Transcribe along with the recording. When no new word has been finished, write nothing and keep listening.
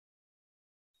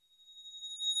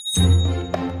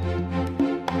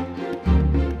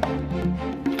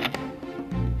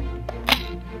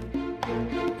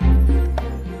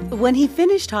When he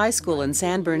finished high school in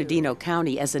San Bernardino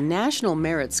County as a National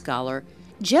Merit Scholar,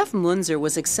 Jeff Mounzer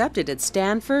was accepted at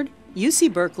Stanford,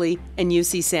 UC Berkeley, and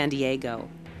UC San Diego.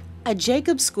 A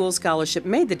Jacobs School scholarship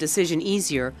made the decision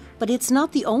easier, but it's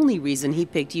not the only reason he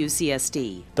picked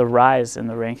UCSD. The rise in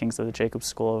the rankings of the Jacobs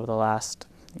School over the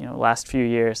last few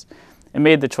years, it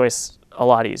made the choice a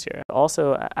lot easier.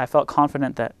 Also, I felt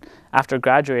confident that after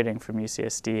graduating from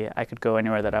UCSD, I could go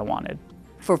anywhere that I wanted.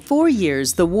 For 4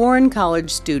 years, the Warren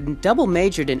College student double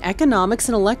majored in economics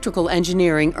and electrical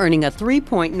engineering, earning a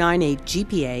 3.98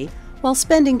 GPA, while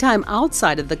spending time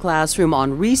outside of the classroom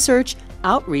on research,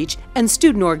 outreach, and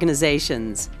student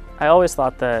organizations. I always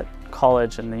thought that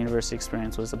college and the university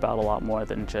experience was about a lot more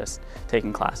than just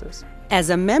taking classes. As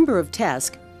a member of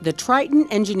TESC, the Triton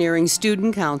Engineering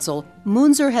Student Council,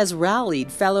 Mounzer has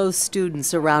rallied fellow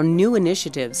students around new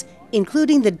initiatives,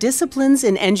 including the Disciplines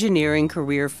in Engineering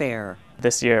Career Fair.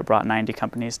 This year it brought 90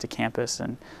 companies to campus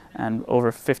and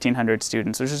over 1,500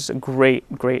 students, which is a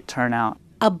great turnout.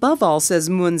 Above all, says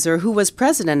Mounzer, who was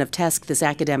president of TESC this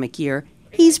academic year,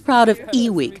 he's proud of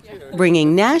E-Week,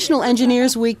 bringing National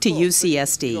Engineers Week to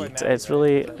UCSD. It's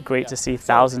really great to see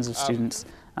thousands of students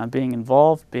being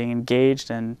involved, being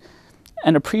engaged, and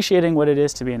appreciating what it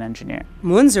is to be an engineer.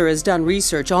 Mounzer has done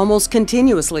research almost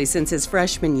continuously since his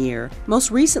freshman year, most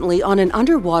recently on an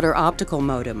underwater optical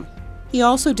modem. He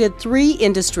also did 3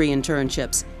 industry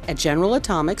internships at General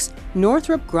Atomics,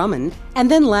 Northrop Grumman,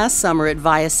 and then last summer at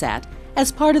Viasat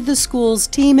as part of the school's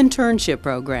team internship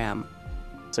program.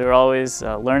 So we're always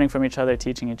learning from each other,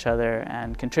 teaching each other,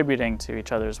 and contributing to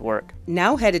each other's work.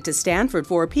 Now headed to Stanford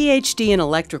for a PhD in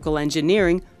electrical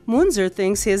engineering, Mounzer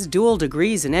thinks his dual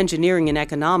degrees in engineering and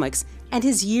economics and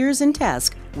his years in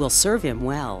TESC will serve him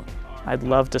well. I'd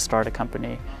love to start a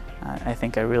company. I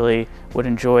think I really would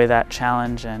enjoy that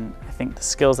challenge, and I think the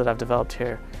skills that I've developed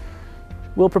here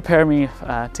will prepare me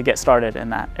to get started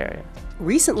in that area.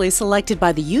 Recently selected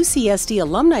by the UCSD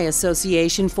Alumni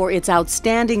Association for its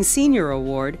Outstanding Senior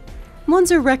Award,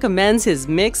 Mounzer recommends his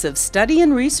mix of study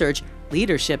and research,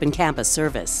 leadership, and campus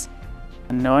service.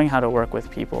 And knowing how to work with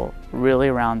people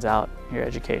really rounds out your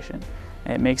education.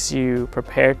 It makes you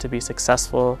prepared to be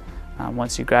successful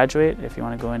once you graduate, if you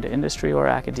want to go into industry or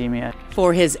academia.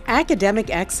 For his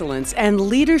academic excellence and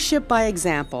leadership by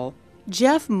example,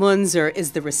 Jeff Mounzer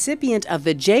is the recipient of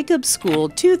the Jacobs School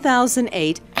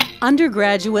 2008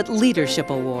 Undergraduate Leadership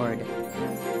Award.